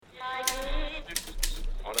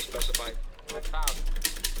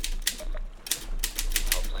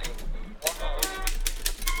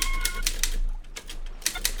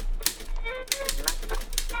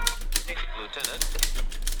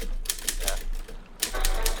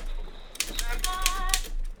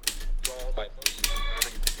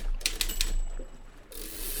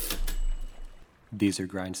These are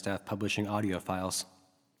Grindstaff Publishing audio files.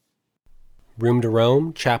 Room to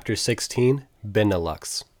Rome, Chapter 16,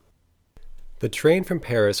 BeNeLux. The train from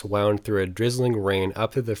Paris wound through a drizzling rain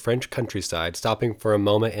up through the French countryside, stopping for a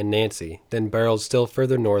moment in Nancy, then barreled still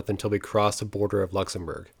further north until we crossed the border of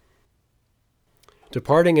Luxembourg.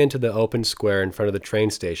 Departing into the open square in front of the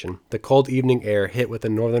train station, the cold evening air hit with a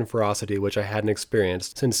northern ferocity which I hadn't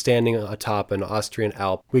experienced since standing atop an Austrian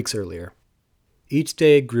Alp weeks earlier. Each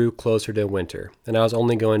day grew closer to winter, and I was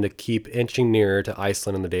only going to keep inching nearer to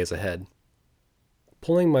Iceland in the days ahead.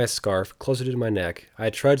 Pulling my scarf closer to my neck, I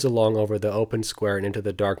trudged along over the open square and into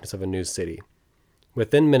the darkness of a new city.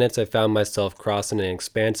 Within minutes I found myself crossing an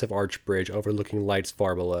expansive arch bridge overlooking lights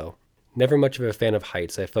far below. Never much of a fan of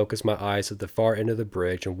heights, I focused my eyes at the far end of the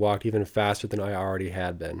bridge and walked even faster than I already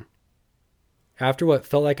had been. After what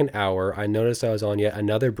felt like an hour, I noticed I was on yet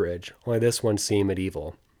another bridge, only this one seemed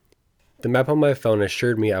medieval. The map on my phone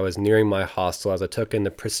assured me I was nearing my hostel as I took in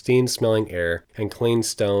the pristine-smelling air and clean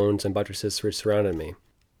stones and buttresses which surrounded me.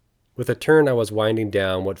 With a turn, I was winding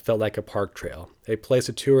down what felt like a park trail, a place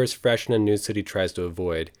a tourist fresh in a new city tries to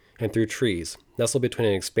avoid, and through trees, nestled between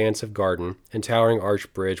an expansive garden and towering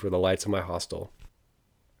arch bridge were the lights of my hostel.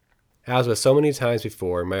 As with so many times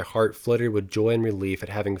before, my heart fluttered with joy and relief at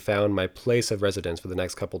having found my place of residence for the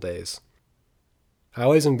next couple days. I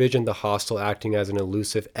always envisioned the hostel acting as an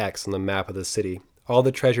elusive X on the map of the city. All the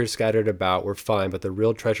treasures scattered about were fine, but the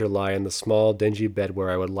real treasure lay in the small, dingy bed where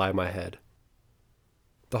I would lie my head.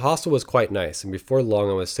 The hostel was quite nice, and before long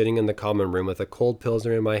I was sitting in the common room with a cold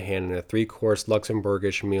pilsner in my hand and a 3-course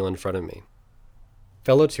Luxembourgish meal in front of me.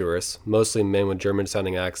 Fellow tourists, mostly men with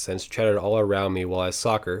German-sounding accents, chatted all around me while a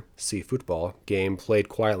soccer, football, game played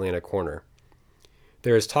quietly in a corner.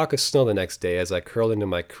 There was talk of snow the next day as I curled into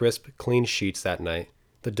my crisp, clean sheets that night,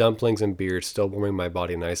 the dumplings and beer still warming my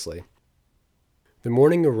body nicely. The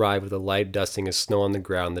morning arrived with a light dusting of snow on the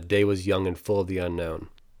ground. The day was young and full of the unknown.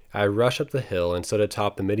 I rushed up the hill and stood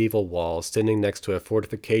atop the medieval walls, standing next to a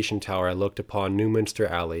fortification tower. I looked upon Newminster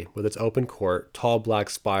Alley, with its open court, tall black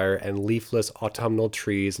spire, and leafless autumnal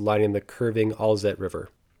trees lining the curving Alzette River.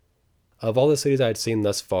 Of all the cities I had seen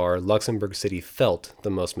thus far, Luxembourg City felt the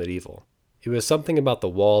most medieval. It was something about the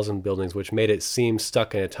walls and buildings which made it seem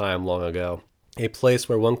stuck in a time long ago, a place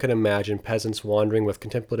where one could imagine peasants wandering with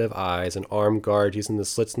contemplative eyes and armed guards using the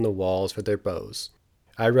slits in the walls for their bows.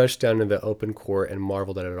 I rushed down into the open court and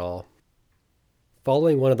marveled at it all.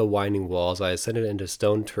 Following one of the winding walls, I ascended into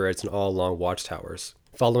stone turrets and all along watchtowers,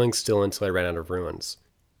 following still until I ran out of ruins.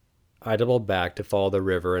 I doubled back to follow the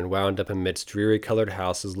river and wound up amidst dreary-colored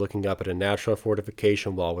houses looking up at a natural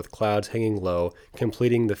fortification wall with clouds hanging low,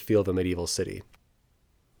 completing the feel of a medieval city.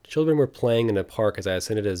 Children were playing in a park as I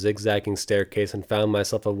ascended a zigzagging staircase and found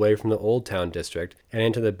myself away from the Old Town district and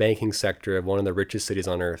into the banking sector of one of the richest cities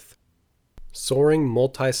on earth. Soaring,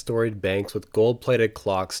 multi-storied banks with gold-plated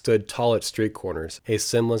clocks stood tall at street corners, a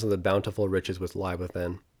semblance of the bountiful riches which lie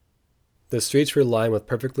within. The streets were lined with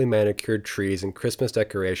perfectly manicured trees and Christmas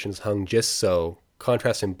decorations hung just so,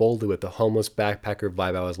 contrasting boldly with the homeless backpacker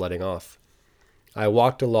vibe I was letting off. I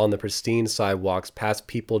walked along the pristine sidewalks past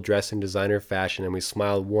people dressed in designer fashion, and we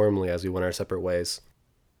smiled warmly as we went our separate ways.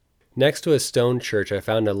 Next to a stone church, I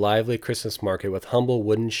found a lively Christmas market with humble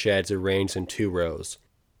wooden sheds arranged in 2 rows.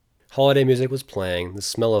 Holiday music was playing, the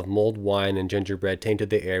smell of mulled wine and gingerbread tainted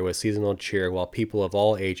the air with seasonal cheer while people of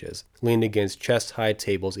all ages leaned against chest-high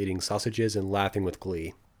tables eating sausages and laughing with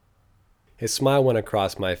glee. A smile went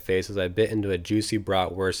across my face as I bit into a juicy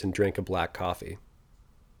bratwurst and drank a black coffee.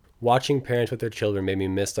 Watching parents with their children made me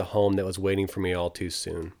miss the home that was waiting for me all too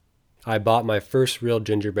soon. I bought my first real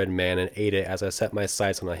gingerbread man and ate it as I set my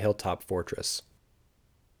sights on a hilltop fortress.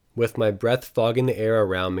 With my breath fogging the air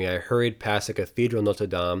around me, I hurried past the Cathedral Notre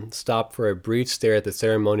Dame, stopped for a brief stare at the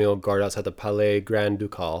ceremonial guard outside the Palais Grand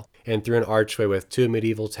Ducal, and through an archway with 2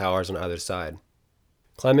 medieval towers on either side.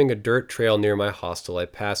 Climbing a dirt trail near my hostel, I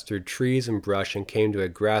passed through trees and brush and came to a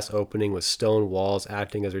grass opening with stone walls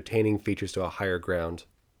acting as retaining features to a higher ground.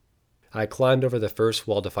 I climbed over the first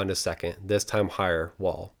wall to find a second, this time higher,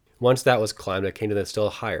 wall. Once that was climbed, I came to the still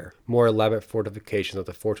higher, more elaborate fortifications of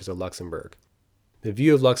the Fortress of Luxembourg. The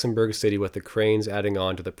view of Luxembourg City with the cranes adding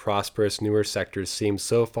on to the prosperous newer sectors seemed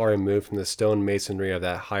so far removed from the stone masonry of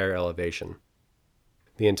that higher elevation.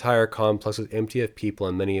 The entire complex was empty of people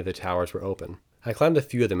and many of the towers were open. I climbed a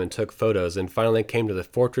few of them and took photos, and finally came to the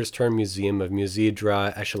fortress-turned museum of Musée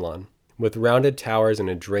Dra Echelon. With rounded towers and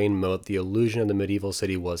a drain moat, the illusion of the medieval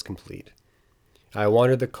city was complete. I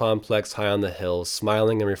wandered the complex high on the hills,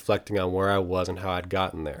 smiling and reflecting on where I was and how I'd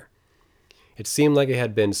gotten there. It seemed like it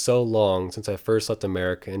had been so long since I first left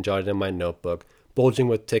America and jotted in my notebook, bulging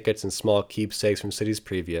with tickets and small keepsakes from cities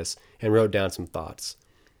previous, and wrote down some thoughts.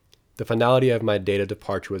 The finality of my date of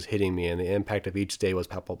departure was hitting me, and the impact of each day was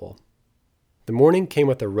palpable. The morning came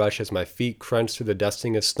with a rush as my feet crunched through the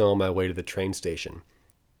dusting of snow on my way to the train station.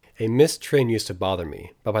 A missed train used to bother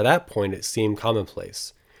me, but by that point it seemed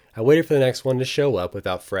commonplace. I waited for the next one to show up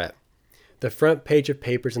without fret. The front page of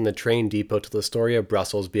papers in the train depot told the story of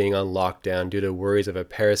Brussels being on lockdown due to worries of a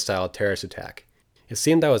Paris-style terrorist attack. It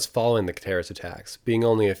seemed I was following the terrorist attacks, being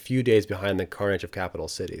only a few days behind the carnage of capital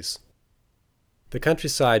cities. The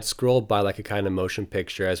countryside scrolled by like a kind of motion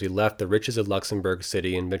picture as we left the riches of Luxembourg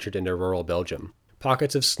City and ventured into rural Belgium.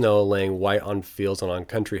 Pockets of snow laying white on fields and on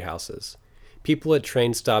country houses. People at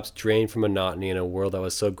train stops drained from monotony in a world I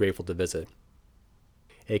was so grateful to visit.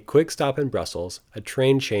 A quick stop in Brussels, a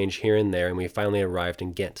train change here and there, and we finally arrived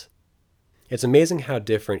in Ghent. It's amazing how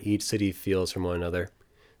different each city feels from one another.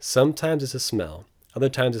 Sometimes it's a smell, other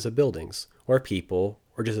times it's the buildings, or people,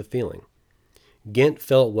 or just a feeling. Ghent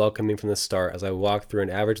felt welcoming from the start as I walked through an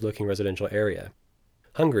average-looking residential area.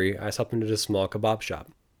 Hungry, I stopped into a small kebab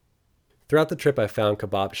shop. Throughout the trip I found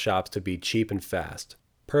kebab shops to be cheap and fast,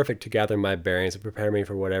 perfect to gather my bearings and prepare me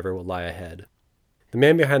for whatever would lie ahead. The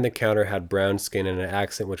man behind the counter had brown skin and an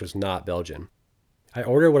accent which was not Belgian. I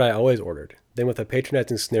ordered what I always ordered. Then with a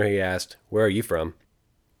patronizing sneer he asked, "Where are you from?"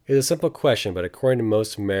 It is a simple question, but according to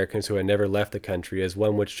most Americans who had never left the country, is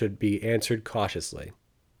one which should be answered cautiously.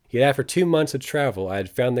 Yet after 2 months of travel, I had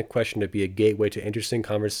found the question to be a gateway to interesting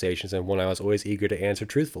conversations and one I was always eager to answer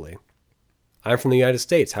truthfully. "I'm from the United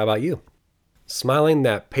States. How about you?" Smiling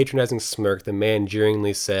that patronizing smirk, the man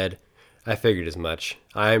jeeringly said, "I figured as much.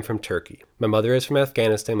 I am from Turkey. My mother is from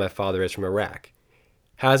Afghanistan, my father is from Iraq.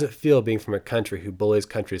 How does it feel being from a country who bullies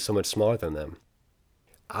countries so much smaller than them?"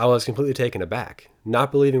 I was completely taken aback.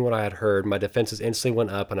 Not believing what I had heard, my defenses instantly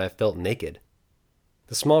went up and I felt naked.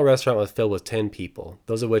 The small restaurant was filled with 10 people,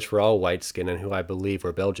 those of which were all white-skinned and who I believe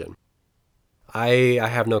were Belgian. I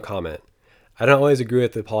have no comment. I don't always agree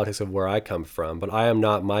with the politics of where I come from, but I am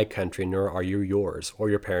not my country, nor are you yours, or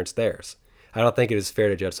your parents theirs. I don't think it is fair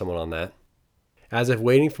to judge someone on that. As if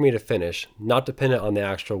waiting for me to finish, not dependent on the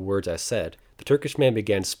actual words I said, the Turkish man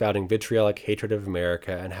began spouting vitriolic hatred of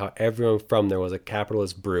America and how everyone from there was a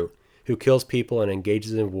capitalist brute who kills people and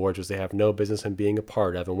engages in wars which they have no business in being a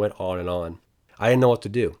part of, and went on and on. I didn't know what to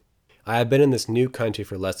do. I had been in this new country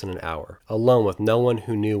for less than an hour, alone with no one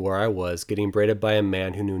who knew where I was, getting braided by a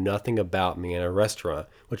man who knew nothing about me in a restaurant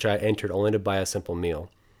which I had entered only to buy a simple meal.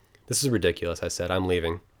 "This is ridiculous," I said. "I'm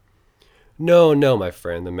leaving." "No, no, my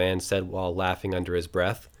friend," the man said while laughing under his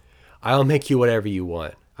breath. "I'll make you whatever you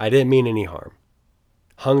want. I didn't mean any harm."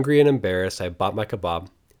 Hungry and embarrassed, I bought my kebab,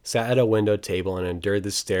 sat at a window table, and endured the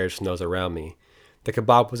stares from those around me. The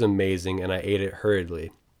kebab was amazing, and I ate it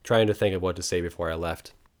hurriedly, trying to think of what to say before I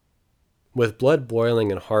left. With blood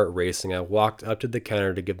boiling and heart racing, I walked up to the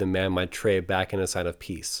counter to give the man my tray back in a sign of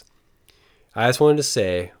peace. I just wanted to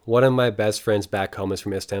say, one of my best friends back home is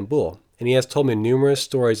from Istanbul, and he has told me numerous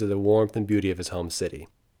stories of the warmth and beauty of his home city.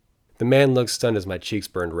 The man looked stunned as my cheeks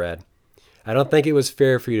burned red. "I don't think it was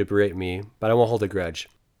fair for you to berate me, but I won't hold a grudge.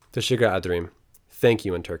 Teşekkür ederim. Thank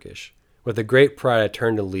you in Turkish." With a great pride I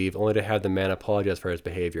turned to leave, only to have the man apologize for his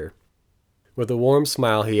behavior. With a warm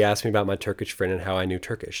smile he asked me about my Turkish friend and how I knew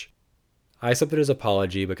Turkish. I accepted his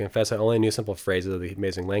apology, but confessed I only knew simple phrases of the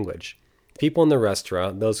amazing language. The people in the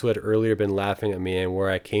restaurant, those who had earlier been laughing at me and where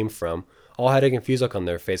I came from, all had a confused look on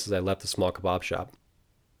their faces as I left the small kebab shop.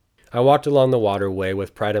 I walked along the waterway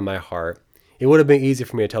with pride in my heart. It would have been easy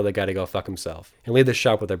for me to tell the guy to go fuck himself, and leave the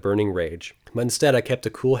shop with a burning rage. But instead I kept a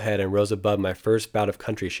cool head and rose above my first bout of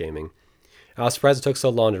country shaming. I was surprised it took so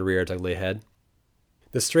long to rear its ugly head.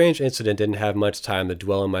 The strange incident didn't have much time to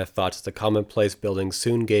dwell in my thoughts as the commonplace buildings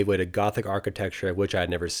soon gave way to Gothic architecture of which I had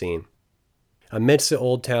never seen. Amidst the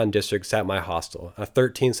Old Town district sat my hostel, a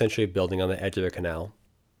 13th century building on the edge of a canal.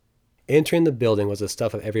 Entering the building was the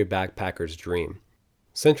stuff of every backpacker's dream.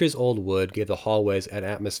 Centuries-old wood gave the hallways an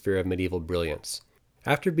atmosphere of medieval brilliance.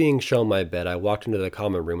 After being shown my bed, I walked into the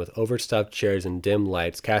common room with overstuffed chairs and dim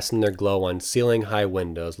lights casting their glow on ceiling-high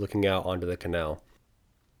windows looking out onto the canal.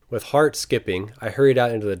 With heart skipping, I hurried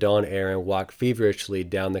out into the dawn air and walked feverishly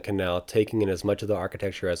down the canal, taking in as much of the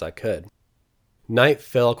architecture as I could. Night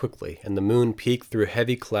fell quickly, and the moon peeked through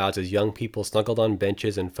heavy clouds as young people snuggled on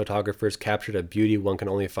benches and photographers captured a beauty one can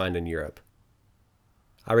only find in Europe.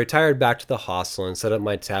 I retired back to the hostel and set up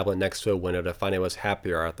my tablet next to a window to find I was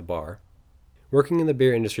happier at the bar. Working in the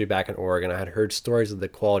beer industry back in Oregon, I had heard stories of the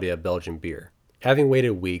quality of Belgian beer. Having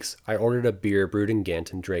waited weeks, I ordered a beer brewed in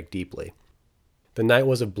Ghent and drank deeply. The night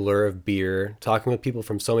was a blur of beer, talking with people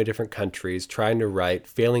from so many different countries, trying to write,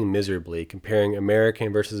 failing miserably, comparing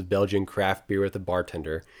American versus Belgian craft beer with the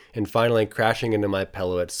bartender, and finally crashing into my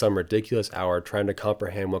pillow at some ridiculous hour trying to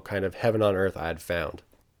comprehend what kind of heaven on earth I had found.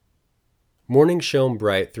 Morning shone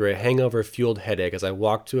bright through a hangover-fueled headache as I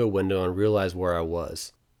walked to a window and realized where I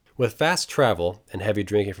was. With fast travel and heavy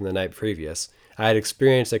drinking from the night previous, I had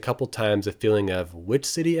experienced a couple times a feeling of, which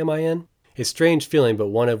city am I in? A strange feeling, but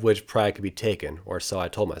one of which pride could be taken, or so I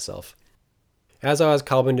told myself. As I was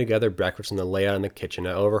cobbling together breakfast in the layout in the kitchen,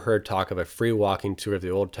 I overheard talk of a free walking tour of the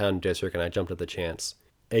Old Town District, and I jumped at the chance.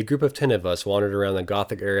 A group of 10 of us wandered around the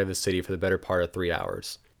Gothic area of the city for the better part of 3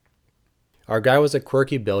 hours. Our guide was a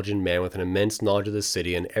quirky Belgian man with an immense knowledge of the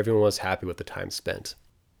city, and everyone was happy with the time spent.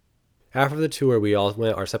 After the tour, we all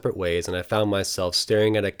went our separate ways, and I found myself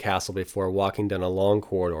staring at a castle before walking down a long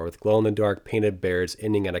corridor with glow-in-the-dark painted bears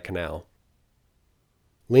ending at a canal.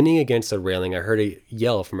 Leaning against the railing, I heard a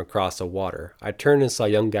yell from across the water. I turned and saw a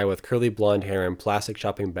young guy with curly blonde hair and plastic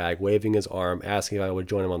shopping bag waving his arm, asking if I would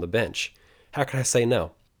join him on the bench. How could I say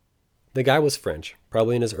no? The guy was French,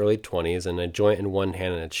 probably in his early 20s, and a joint in one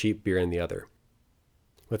hand and a cheap beer in the other.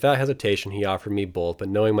 Without hesitation, he offered me both, but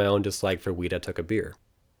knowing my own dislike for weed, I took a beer.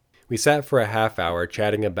 We sat for a half hour,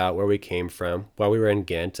 chatting about where we came from, why we were in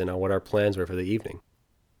Ghent, and what our plans were for the evening.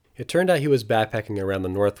 It turned out he was backpacking around the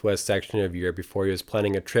northwest section of Europe before he was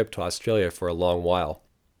planning a trip to Australia for a long while.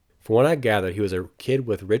 From what I gathered, he was a kid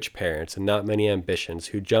with rich parents and not many ambitions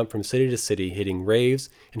who jumped from city to city hitting raves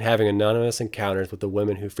and having anonymous encounters with the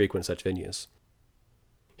women who frequent such venues.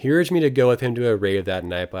 He urged me to go with him to a rave that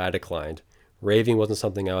night, but I declined. Raving wasn't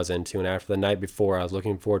something I was into, and after the night before, I was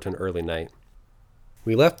looking forward to an early night.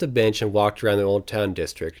 We left the bench and walked around the Old Town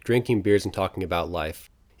District, drinking beers and talking about life.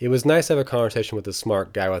 It was nice to have a conversation with a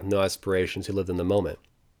smart guy with no aspirations who lived in the moment.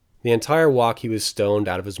 The entire walk he was stoned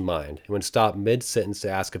out of his mind and would stop mid-sentence to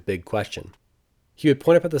ask a big question. He would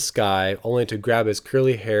point up at the sky, only to grab his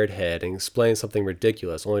curly-haired head and explain something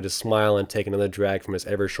ridiculous, only to smile and take another drag from his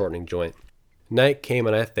ever-shortening joint. Night came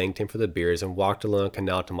and I thanked him for the beers and walked along a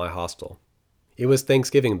canal to my hostel. It was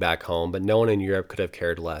Thanksgiving back home, but no one in Europe could have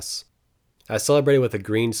cared less. I celebrated with a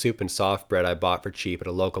green soup and soft bread I bought for cheap at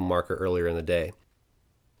a local market earlier in the day.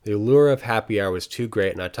 The allure of happy hour was too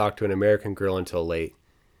great, and I talked to an American girl until late.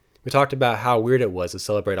 We talked about how weird it was to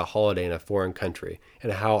celebrate a holiday in a foreign country,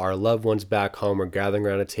 and how our loved ones back home were gathering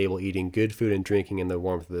around a table eating good food and drinking in the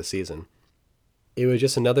warmth of the season. It was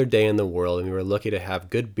just another day in the world, and we were lucky to have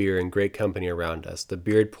good beer and great company around us. The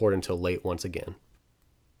beer had poured until late once again.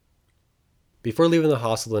 Before leaving the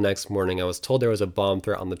hostel the next morning, I was told there was a bomb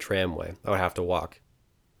threat on the tramway. I would have to walk.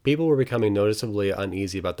 People were becoming noticeably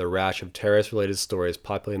uneasy about the rash of terrorist-related stories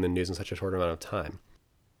populating the news in such a short amount of time.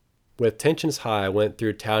 With tensions high, I went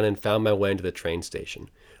through town and found my way into the train station,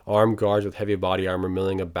 armed guards with heavy body armor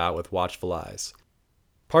milling about with watchful eyes.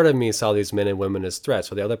 Part of me saw these men and women as threats,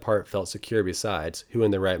 while the other part felt secure besides. Who in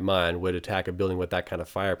their right mind would attack a building with that kind of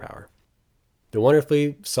firepower? The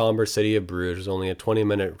wonderfully somber city of Bruges was only a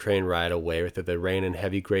 20-minute train ride away through the rain and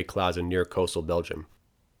heavy gray clouds of near coastal Belgium.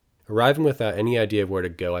 Arriving without any idea of where to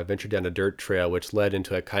go, I ventured down a dirt trail which led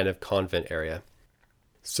into a kind of convent area.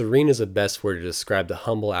 Serene is the best word to describe the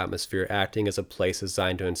humble atmosphere, acting as a place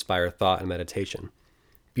designed to inspire thought and meditation.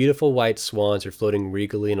 Beautiful white swans are floating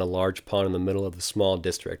regally in a large pond in the middle of the small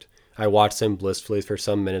district. I watched them blissfully for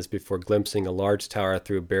some minutes before glimpsing a large tower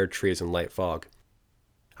through bare trees and light fog.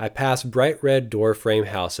 I passed bright red door-frame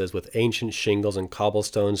houses with ancient shingles and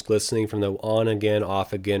cobblestones glistening from the on-again,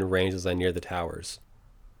 off-again rains as I neared the towers.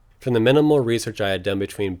 From the minimal research I had done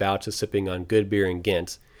between bouts of sipping on good beer in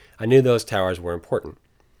Ghent, I knew those towers were important.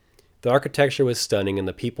 The architecture was stunning and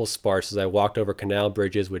the people sparse as I walked over canal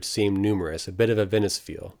bridges which seemed numerous, a bit of a Venice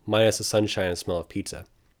feel, minus the sunshine and smell of pizza.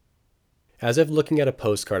 As if looking at a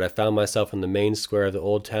postcard, I found myself in the main square of the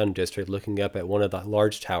Old Town District looking up at one of the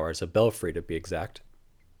large towers, a belfry to be exact.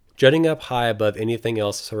 Jutting up high above anything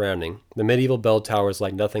else surrounding, the medieval bell tower was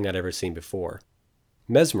like nothing I'd ever seen before.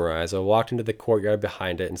 Mesmerized, I walked into the courtyard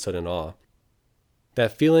behind it and stood in awe.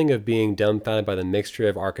 That feeling of being dumbfounded by the mixture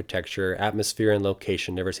of architecture, atmosphere, and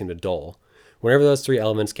location never seemed to dull. Whenever those three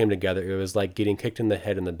elements came together, it was like getting kicked in the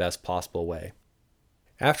head in the best possible way.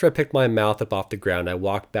 After I picked my mouth up off the ground, I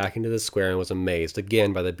walked back into the square and was amazed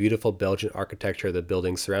again by the beautiful Belgian architecture of the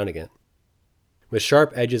buildings surrounding it. With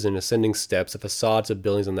sharp edges and ascending steps, the facades of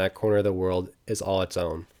buildings in that corner of the world is all its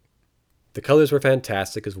own. The colors were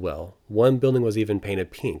fantastic as well. One building was even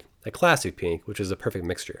painted pink, a classy pink, which is a perfect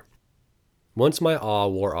mixture. Once my awe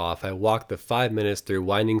wore off, I walked the 5 minutes through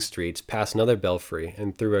winding streets, past another belfry,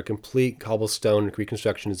 and through a complete cobblestone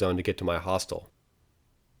reconstruction zone to get to my hostel.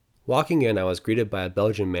 Walking in, I was greeted by a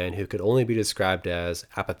Belgian man who could only be described as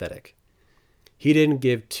apathetic. He didn't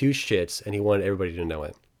give two shits, and he wanted everybody to know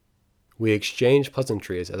it. We exchanged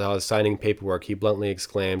pleasantries. As I was signing paperwork, he bluntly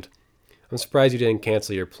exclaimed, "I'm surprised you didn't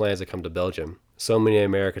cancel your plans to come to Belgium. So many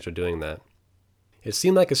Americans are doing that." It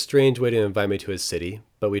seemed like a strange way to invite me to his city,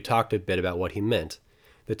 but we talked a bit about what he meant.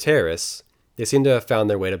 The terrorists, they seem to have found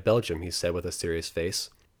their way to Belgium, he said with a serious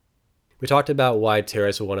face. We talked about why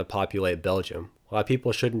terrorists would want to populate Belgium, why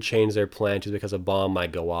people shouldn't change their plan just because a bomb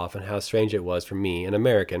might go off, and how strange it was for me, an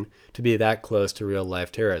American, to be that close to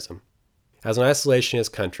real-life terrorism. As an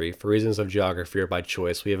isolationist country, for reasons of geography or by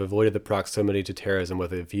choice, we have avoided the proximity to terrorism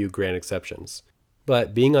with a few grand exceptions.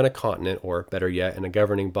 But being on a continent, or better yet, in a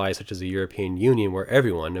governing body such as the European Union, where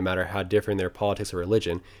everyone, no matter how different their politics or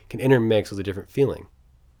religion, can intermix with a different feeling.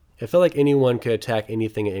 It felt like anyone could attack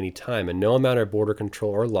anything at any time, and no amount of border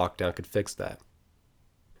control or lockdown could fix that.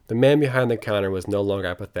 The man behind the counter was no longer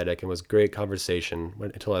apathetic and was great conversation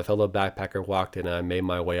until a fellow backpacker walked in and I made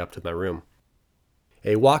my way up to my room.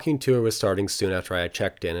 A walking tour was starting soon after I had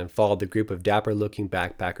checked in and followed the group of dapper-looking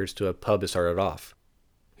backpackers to a pub to start it off.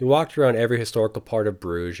 We walked around every historical part of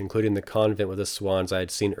Bruges, including the convent with the swans I had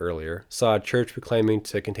seen earlier, saw a church proclaiming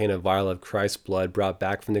to contain a vial of Christ's blood brought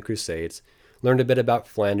back from the Crusades, learned a bit about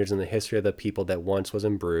Flanders and the history of the people that once was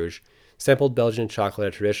in Bruges, sampled Belgian chocolate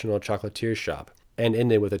at a traditional chocolatier shop, and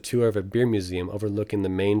ended with a tour of a beer museum overlooking the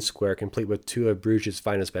main square complete with two of Bruges'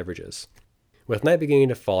 finest beverages. With night beginning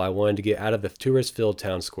to fall, I wanted to get out of the tourist-filled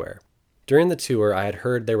town square. During the tour, I had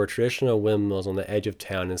heard there were traditional windmills on the edge of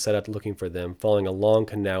town and set out looking for them, following a long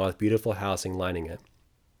canal with beautiful housing lining it.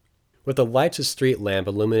 With the lights of street lamp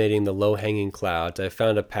illuminating the low-hanging clouds, I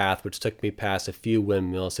found a path which took me past a few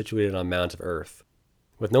windmills situated on mounds of earth.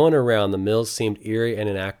 With no one around, the mills seemed eerie and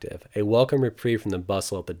inactive, a welcome reprieve from the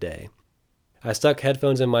bustle of the day. I stuck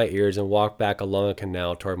headphones in my ears and walked back along a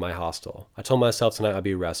canal toward my hostel. I told myself tonight would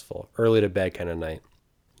be restful, early to bed kind of night.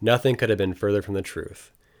 Nothing could have been further from the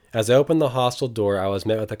truth. As I opened the hostel door, I was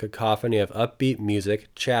met with a cacophony of upbeat music,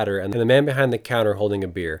 chatter, and the man behind the counter holding a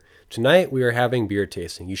beer. "Tonight we are having beer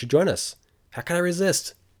tasting. You should join us." How could I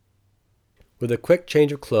resist? With a quick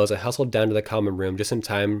change of clothes, I hustled down to the common room just in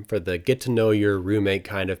time for the get-to-know-your-roommate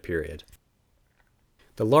kind of period.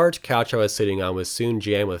 The large couch I was sitting on was soon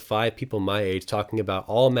jammed with 5 people my age talking about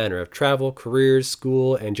all manner of travel, careers,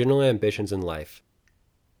 school, and general ambitions in life.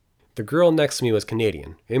 The girl next to me was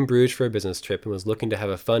Canadian, in Bruges for a business trip, and was looking to have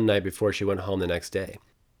a fun night before she went home the next day.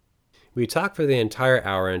 We talked for the entire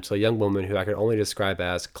hour until a young woman who I could only describe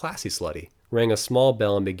as classy slutty rang a small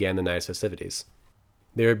bell and began the night's festivities.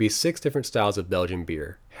 There would be 6 different styles of Belgian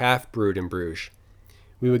beer, half brewed in Bruges.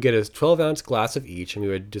 We would get a 12-ounce glass of each, and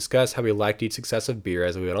we would discuss how we liked each successive beer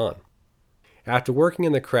as we went on. After working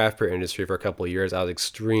in the craft beer industry for a couple of years, I was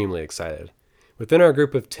extremely excited. Within our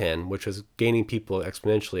group of 10, which was gaining people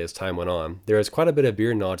exponentially as time went on, there was quite a bit of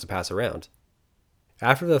beer knowledge to pass around.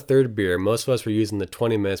 After the 3rd beer, most of us were using the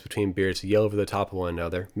 20 minutes between beers to yell over the top of one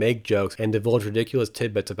another, make jokes, and divulge ridiculous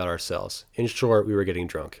tidbits about ourselves. In short, we were getting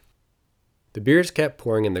drunk. The beers kept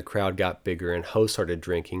pouring and the crowd got bigger and hosts started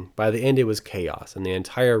drinking. By the end it was chaos, and the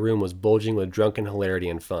entire room was bulging with drunken hilarity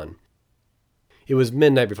and fun. It was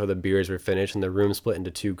midnight before the beers were finished and the room split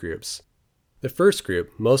into 2 groups. The first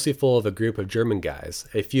group, mostly full of a group of German guys,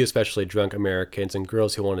 a few especially drunk Americans and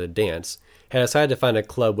girls who wanted to dance, had decided to find a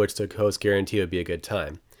club which the host guaranteed would be a good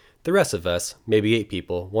time. The rest of us, maybe 8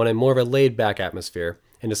 people, wanted more of a laid-back atmosphere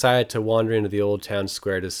and decided to wander into the old town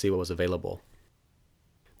square to see what was available.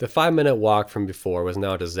 The 5-minute walk from before was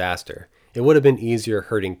now a disaster. It would have been easier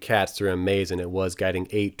herding cats through a maze than it was guiding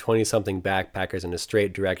 8 20-something backpackers in a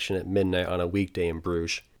straight direction at midnight on a weekday in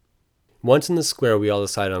Bruges. Once in the square, we all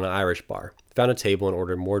decided on an Irish bar, found a table and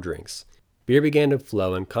ordered more drinks. Beer began to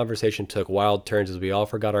flow and conversation took wild turns as we all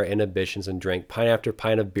forgot our inhibitions and drank pint after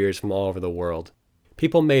pint of beers from all over the world.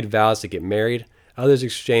 People made vows to get married, others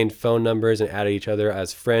exchanged phone numbers and added each other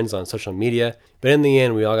as friends on social media, but in the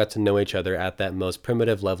end we all got to know each other at that most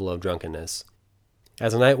primitive level of drunkenness.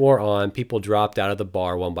 As the night wore on, people dropped out of the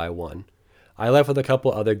bar one by one. I left with a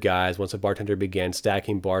couple other guys once the bartender began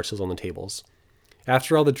stacking bar stools on the tables.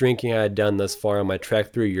 After all the drinking I had done thus far on my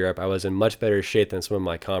trek through Europe, I was in much better shape than some of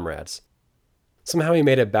my comrades. Somehow we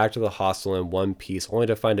made it back to the hostel in one piece, only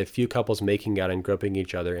to find a few couples making out and groping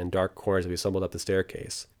each other in dark corners as we stumbled up the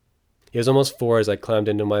staircase. It was almost 4 as I climbed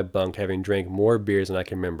into my bunk, having drank more beers than I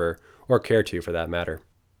can remember, or care to for that matter.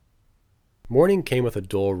 Morning came with a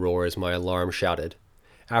dull roar as my alarm shouted.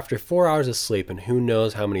 After 4 hours of sleep and who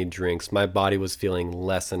knows how many drinks, my body was feeling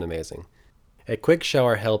less than amazing. A quick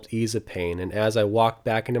shower helped ease the pain, and as I walked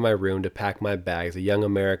back into my room to pack my bags, a young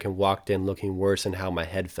American walked in looking worse than how my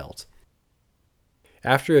head felt.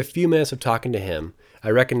 After a few minutes of talking to him,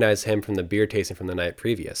 I recognized him from the beer tasting from the night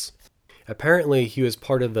previous. Apparently, he was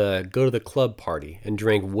part of the go to the club party and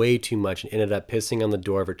drank way too much and ended up pissing on the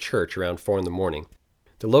door of a church around 4 in the morning.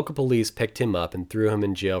 The local police picked him up and threw him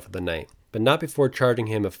in jail for the night, but not before charging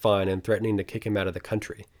him a fine and threatening to kick him out of the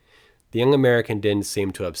country. The young American didn't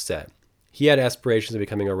seem too upset. He had aspirations of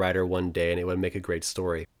becoming a writer one day, and it would make a great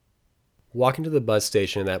story. Walking to the bus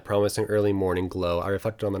station in that promising early morning glow, I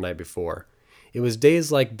reflected on the night before. It was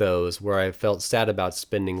days like those where I felt sad about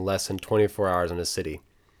spending less than 24 hours in a city.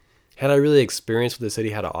 Had I really experienced what the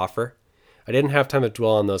city had to offer? I didn't have time to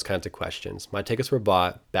dwell on those kinds of questions. My tickets were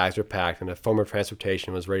bought, bags were packed, and a form of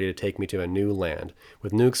transportation was ready to take me to a new land,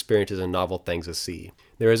 with new experiences and novel things to see.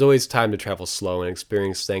 There is always time to travel slow and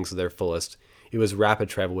experience things to their fullest. It was rapid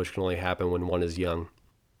travel, which can only happen when one is young.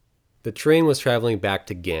 The train was traveling back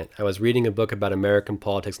to Ghent. I was reading a book about American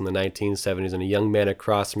politics in the 1970s, and a young man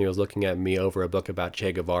across from me was looking at me over a book about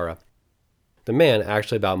Che Guevara. The man,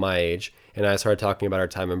 actually about my age, and I started talking about our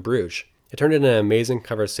time in Bruges. It turned into an amazing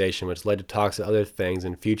conversation which led to talks of other things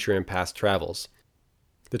and future and past travels.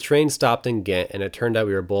 The train stopped in Ghent, and it turned out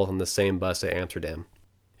we were both on the same bus to Amsterdam.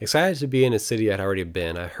 Excited to be in a city I'd already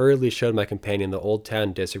been, I hurriedly showed my companion the old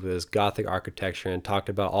town district with its Gothic architecture and talked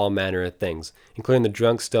about all manner of things, including the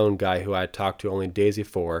drunk stone guy who I had talked to only days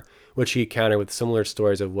before, which he countered with similar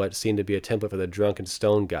stories of what seemed to be a template for the drunken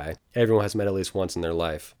stone guy everyone has met at least once in their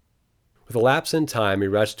life. With a lapse in time, we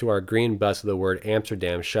rushed to our green bus with the word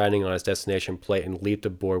Amsterdam shining on its destination plate and leaped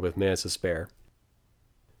aboard with minutes to spare.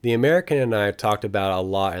 The American and I talked about a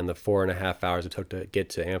lot in the 4.5 hours it took to get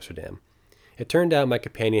to Amsterdam. It turned out my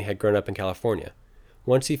companion had grown up in California.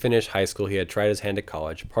 Once he finished high school, he had tried his hand at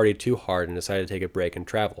college, partied too hard, and decided to take a break and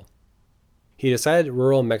travel. He decided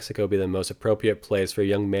rural Mexico would be the most appropriate place for a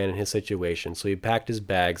young man in his situation, so he packed his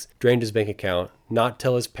bags, drained his bank account, not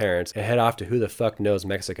tell his parents, and head off to who the fuck knows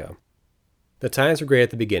Mexico. The times were great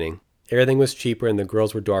at the beginning. Everything was cheaper and the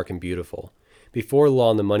girls were dark and beautiful. Before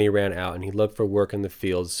long, the money ran out and he looked for work in the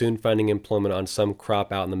fields, soon finding employment on some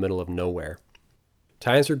crop out in the middle of nowhere.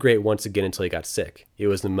 Times were great once again until he got sick. It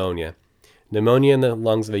was pneumonia. Pneumonia in the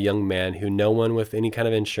lungs of a young man who no one with any kind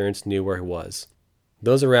of insurance knew where he was.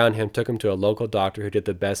 Those around him took him to a local doctor who did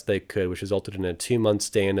the best they could, which resulted in a 2-month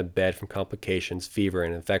stay in a bed from complications, fever,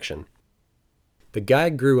 and infection. The guy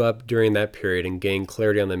grew up during that period and gained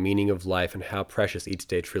clarity on the meaning of life and how precious each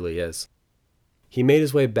day truly is. He made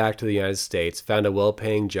his way back to the United States, found a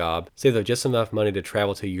well-paying job, saved up just enough money to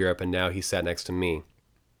travel to Europe, and now he sat next to me.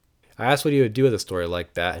 I asked what he would do with a story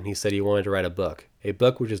like that, and he said he wanted to write a book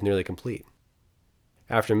which is nearly complete.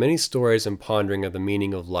 After many stories and pondering of the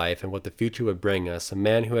meaning of life and what the future would bring us, a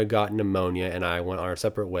man who had gotten pneumonia and I went on our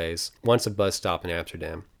separate ways, once a bus stop in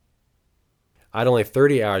Amsterdam. I had only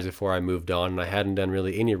 30 hours before I moved on, and I hadn't done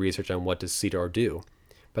really any research on what to see or do,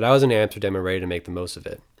 but I was in Amsterdam and ready to make the most of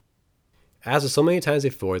it. As with so many times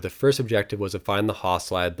before, the first objective was to find the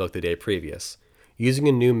hostel I had booked the day previous. Using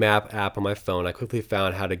a new map app on my phone, I quickly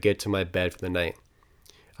found how to get to my bed for the night.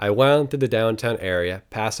 I wound through the downtown area,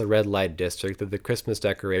 past the red light district, through the Christmas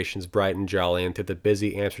decorations bright and jolly, and through the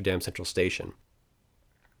busy Amsterdam Central Station.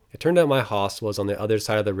 It turned out my hostel was on the other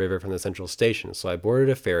side of the river from the central station, so I boarded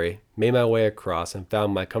a ferry, made my way across, and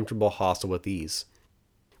found my comfortable hostel with ease.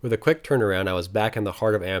 With a quick turnaround, I was back in the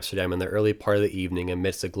heart of Amsterdam in the early part of the evening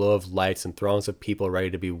amidst a glow of lights and throngs of people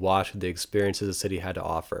ready to be washed with the experiences the city had to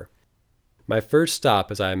offer. My first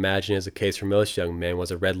stop, as I imagine is the case for most young men,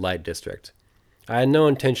 was a red light district. I had no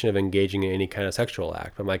intention of engaging in any kind of sexual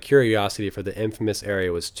act, but my curiosity for the infamous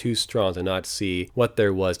area was too strong to not see what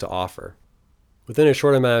there was to offer. Within a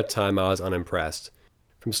short amount of time, I was unimpressed.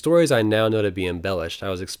 From stories I now know to be embellished, I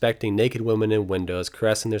was expecting naked women in windows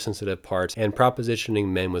caressing their sensitive parts and propositioning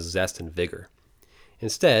men with zest and vigor.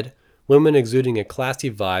 Instead, women exuding a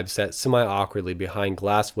classy vibe sat semi-awkwardly behind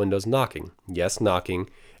glass windows knocking, yes knocking,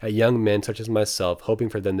 at young men such as myself, hoping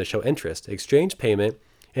for them to show interest, exchange payment,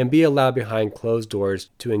 and be allowed behind closed doors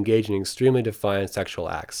to engage in extremely defiant sexual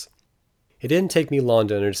acts. It didn't take me long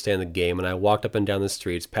to understand the game, and I walked up and down the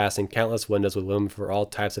streets, passing countless windows with women for all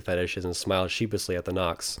types of fetishes and smiled sheepishly at the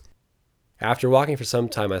knocks. After walking for some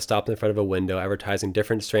time, I stopped in front of a window advertising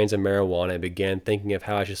different strains of marijuana and began thinking of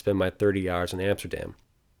how I should spend my 30 hours in Amsterdam.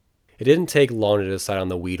 It didn't take long to decide on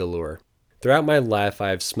the weed allure. Throughout my life, I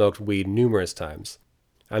have smoked weed numerous times.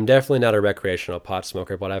 I'm definitely not a recreational pot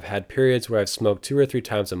smoker, but I've had periods where I've smoked 2 or 3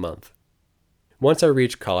 times a month. Once I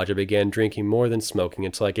reached college, I began drinking more than smoking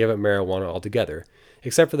until I gave up marijuana altogether,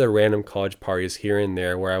 except for the random college parties here and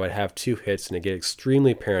there where I would have 2 hits and get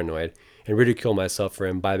extremely paranoid and ridicule myself for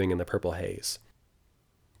imbibing in the purple haze.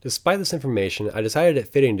 Despite this information, I decided it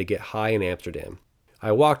fitting to get high in Amsterdam.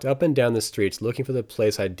 I walked up and down the streets looking for the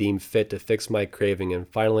place I deemed fit to fix my craving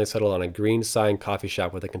and finally settled on a green sign coffee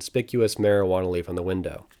shop with a conspicuous marijuana leaf on the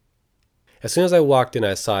window. As soon as I walked in,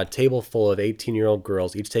 I saw a table full of 18-year-old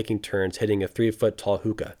girls, each taking turns hitting a 3-foot-tall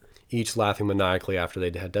hookah, each laughing maniacally after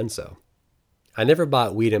they had done so. I never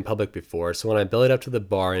bought weed in public before, so when I bellied up to the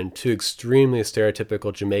bar and 2 extremely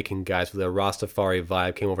stereotypical Jamaican guys with a Rastafari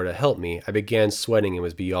vibe came over to help me, I began sweating and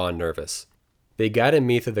was beyond nervous. They guided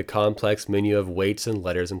me through the complex menu of weights and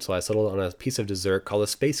letters until I settled on a piece of dessert called a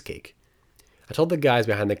space cake. I told the guys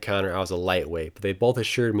behind the counter I was a lightweight, but they both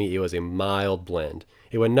assured me it was a mild blend.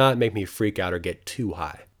 It would not make me freak out or get too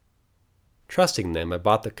high. Trusting them, I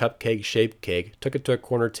bought the cupcake-shaped cake, took it to a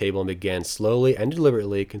corner table, and began slowly and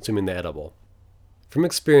deliberately consuming the edible. From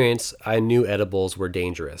experience, I knew edibles were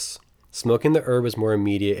dangerous. Smoking the herb is more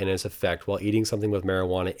immediate in its effect, while eating something with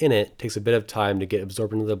marijuana in it takes a bit of time to get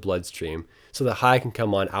absorbed into the bloodstream, so the high can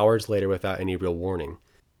come on hours later without any real warning.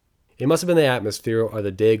 It must have been the atmosphere or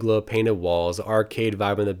the day-glow painted walls, the arcade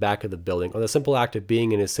vibe in the back of the building, or the simple act of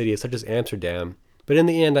being in a city such as Amsterdam, but in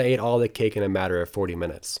the end I ate all the cake in a matter of 40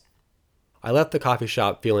 minutes. I left the coffee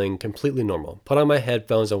shop feeling completely normal, put on my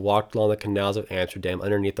headphones and walked along the canals of Amsterdam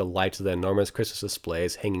underneath the lights of the enormous Christmas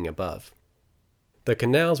displays hanging above. The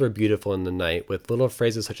canals were beautiful in the night, with little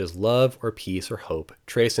phrases such as love or peace or hope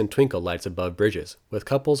traced in twinkle lights above bridges, with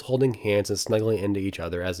couples holding hands and snuggling into each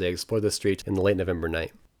other as they explored the streets in the late November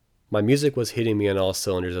night. My music was hitting me on all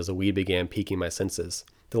cylinders as the weed began piquing my senses.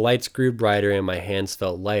 The lights grew brighter and my hands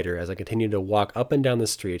felt lighter as I continued to walk up and down the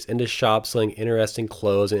streets, into shops selling interesting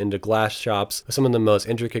clothes and into glass shops with some of the most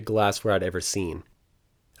intricate glassware I'd ever seen.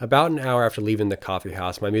 About an hour after leaving the coffee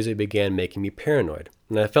house, my music began making me paranoid,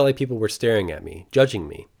 and I felt like people were staring at me, judging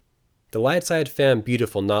me. The lights I had found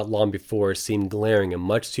beautiful not long before seemed glaring and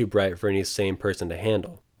much too bright for any sane person to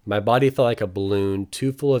handle. My body felt like a balloon,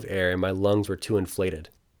 too full of air, and my lungs were too inflated.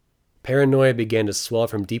 Paranoia began to swell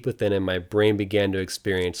from deep within, and my brain began to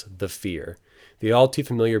experience the fear, the all too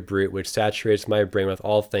familiar brute which saturates my brain with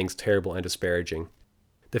all things terrible and disparaging.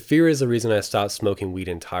 The fear is the reason I stopped smoking weed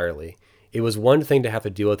entirely. It was one thing to have to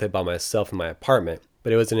deal with it by myself in my apartment,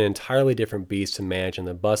 but it was an entirely different beast to manage in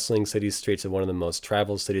the bustling city streets of one of the most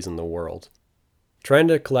traveled cities in the world. Trying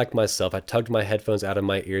to collect myself, I tugged my headphones out of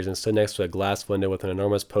my ears and stood next to a glass window with an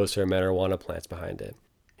enormous poster of marijuana plants behind it.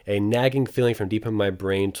 A nagging feeling from deep in my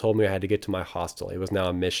brain told me I had to get to my hostel. It was now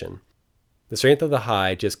a mission. The strength of the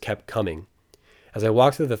high just kept coming. As I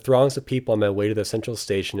walked through the throngs of people on my way to the central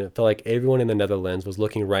station, it felt like everyone in the Netherlands was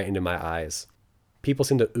looking right into my eyes. People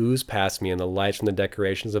seemed to ooze past me, and the lights from the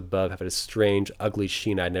decorations above had a strange, ugly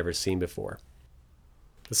sheen I'd never seen before.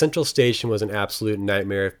 The central station was an absolute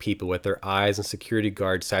nightmare of people with their eyes and security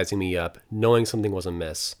guards sizing me up, knowing something was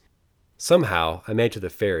amiss. Somehow, I made it to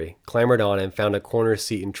the ferry, clambered on and found a corner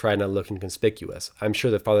seat and tried not looking conspicuous. I'm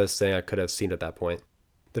sure the farthest thing I could have seen at that point.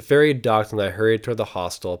 The ferry docked and I hurried toward the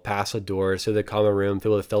hostel, past the doors, to the common room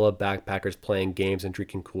filled with fellow backpackers playing games and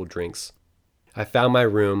drinking cool drinks. I found my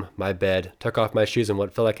room, my bed, took off my shoes in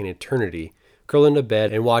what felt like an eternity, curled into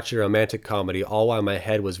bed and watched a romantic comedy, all while my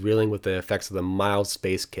head was reeling with the effects of the mild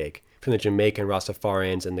space cake from the Jamaican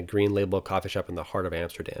Rastafarians in the green label coffee shop in the heart of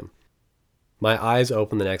Amsterdam. My eyes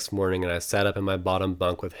opened the next morning and I sat up in my bottom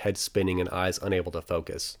bunk with head spinning and eyes unable to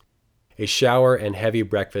focus. A shower and heavy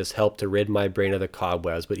breakfast helped to rid my brain of the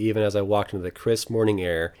cobwebs, but even as I walked into the crisp morning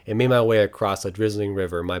air and made my way across a drizzling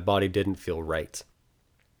river, my body didn't feel right.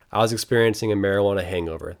 I was experiencing a marijuana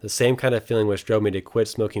hangover, the same kind of feeling which drove me to quit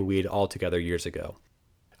smoking weed altogether years ago.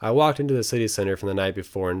 I walked into the city center from the night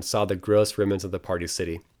before and saw the gross remnants of the party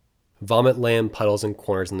city. Vomit lay in puddles and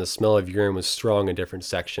corners, and the smell of urine was strong in different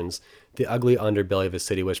sections, the ugly underbelly of a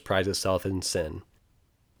city which prides itself in sin.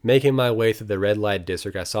 Making my way through the red light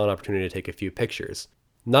district, I saw an opportunity to take a few pictures.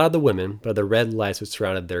 Not of the women, but of the red lights which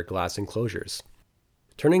surrounded their glass enclosures.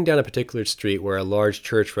 Turning down a particular street where a large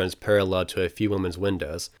church runs parallel to a few women's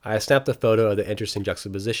windows, I snapped a photo of the interesting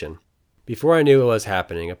juxtaposition. Before I knew what was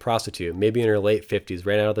happening, a prostitute, maybe in her late 50s,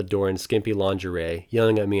 ran out of the door in skimpy lingerie,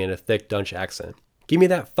 yelling at me in a thick Dutch accent. "Give me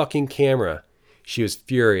that fucking camera!" She was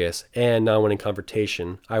furious, and, not wanting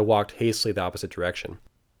confrontation, I walked hastily the opposite direction.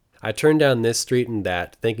 I turned down this street and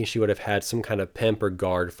that, thinking she would have had some kind of pimp or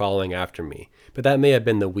guard following after me, but that may have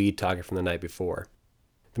been the weed talking from the night before.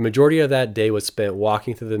 The majority of that day was spent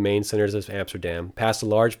walking through the main centers of Amsterdam, past a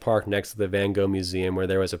large park next to the Van Gogh Museum where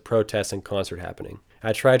there was a protest and concert happening.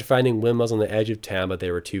 I tried finding windmills on the edge of town, but they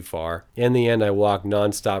were too far. In the end, I walked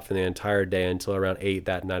non-stop for the entire day until around 8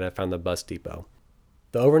 that night I found the bus depot.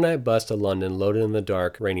 The overnight bus to London loaded in the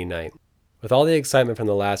dark, rainy night. With all the excitement from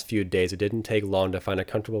the last few days, it didn't take long to find a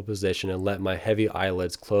comfortable position and let my heavy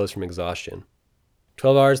eyelids close from exhaustion.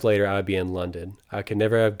 12 hours later, I would be in London. I could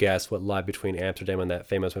never have guessed what lay between Amsterdam and that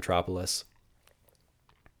famous metropolis.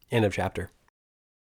 End of chapter.